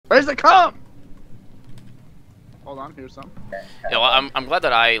Where's the cum? Hold on, here's some. Yeah, well, I'm glad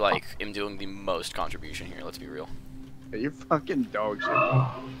that I like am doing the most contribution here. Let's be real. Yeah, you're fucking dog shit.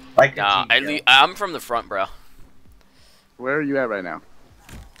 Like Nah, I'm from the front, bro. Where are you at right now?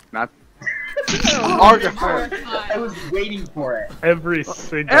 Not. Argyle. I was waiting for it. Every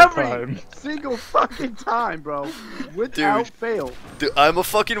single time. Single fucking time, bro. Without fail. Dude, I'm a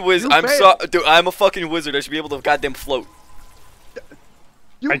fucking wizard. Dude, I'm a fucking wizard. I should be able to goddamn float.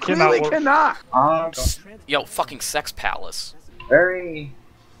 You I clearly cannot. Yo, fucking sex palace. Very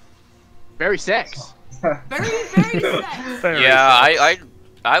sex. Very sex. Yeah,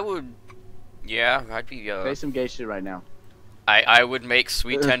 I would. Yeah, I'd be. Say some gay shit right now. I would make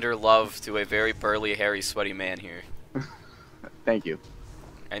sweet tender love to a very burly, hairy, sweaty man here. Thank you.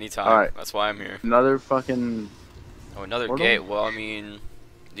 Anytime. All right. That's why I'm here. Another fucking. Oh, another Portal? gay. Well, I mean,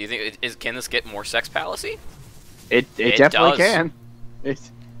 do you think can this get more sex palace-y? It definitely does. can.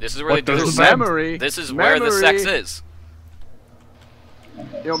 This is where they do the memory. This is where the sex is.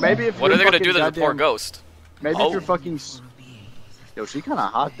 Yo, maybe if What are they gonna do to the goddamn- poor ghost? Maybe Oh. if you're fucking. Yo, she kind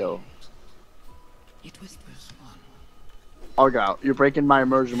of hot though. Argyle, you're breaking my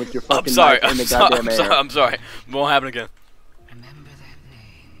immersion with your fucking I'm sorry. knife in the goddamn air. I'm sorry. Won't happen again. Remember that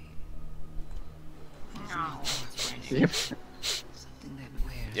name. Something that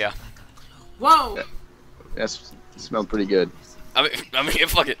wears Yeah. like a cloak. Whoa. That smelled pretty good. I mean,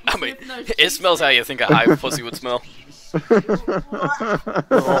 fuck it. I mean, No, it smells how you think a hive pussy would smell.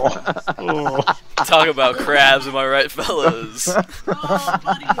 Talk about crabs, am I right, fellas? Oh,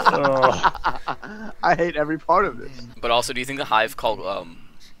 buddy. I hate every part of this. But also, do you think the hive called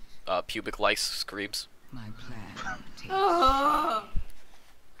pubic lice screams? My plan takes Oh.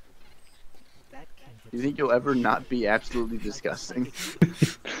 You think you'll ever not be absolutely disgusting?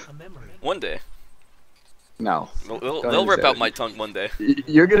 One day, No. they'll rip out my tongue one day.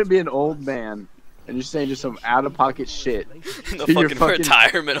 You're gonna be an old man, and you're saying just some out-of-pocket shit In the to your fucking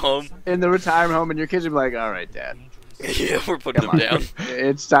retirement home. in the retirement home, and your kids will be like, "All right, Dad, Yeah, we're putting come him on, down.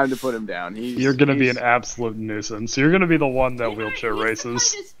 it's time to put him down." You're gonna be an absolute nuisance. You're gonna be the one that wheelchair He's the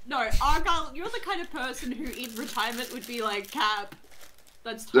races. kind of- no, Argyle, you're the kind of person who in retirement would be like, Cap.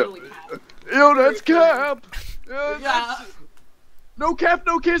 That's totally Cap. Yo, that's Cap. Yeah. No Cap,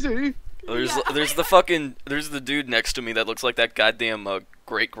 no kissy. There's the dude next to me that looks like that goddamn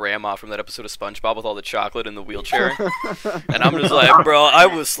great grandma from that episode of SpongeBob with all the chocolate in the wheelchair. And I'm just like, bro, I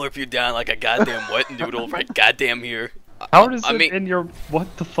will slurp you down like a goddamn wet noodle right goddamn here. How does I it mean- in your?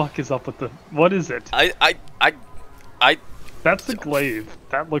 What the fuck is up with the? What is it? I That's the glaive.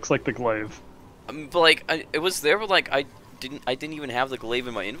 That looks like the glaive. but like it was there, but like I didn't even have the glaive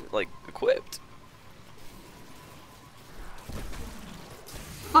in my equipped.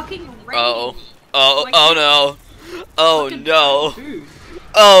 Fucking rain. Oh Like no. Oh fucking no. food.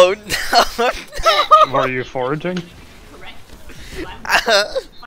 Oh no. Are you foraging? Correct.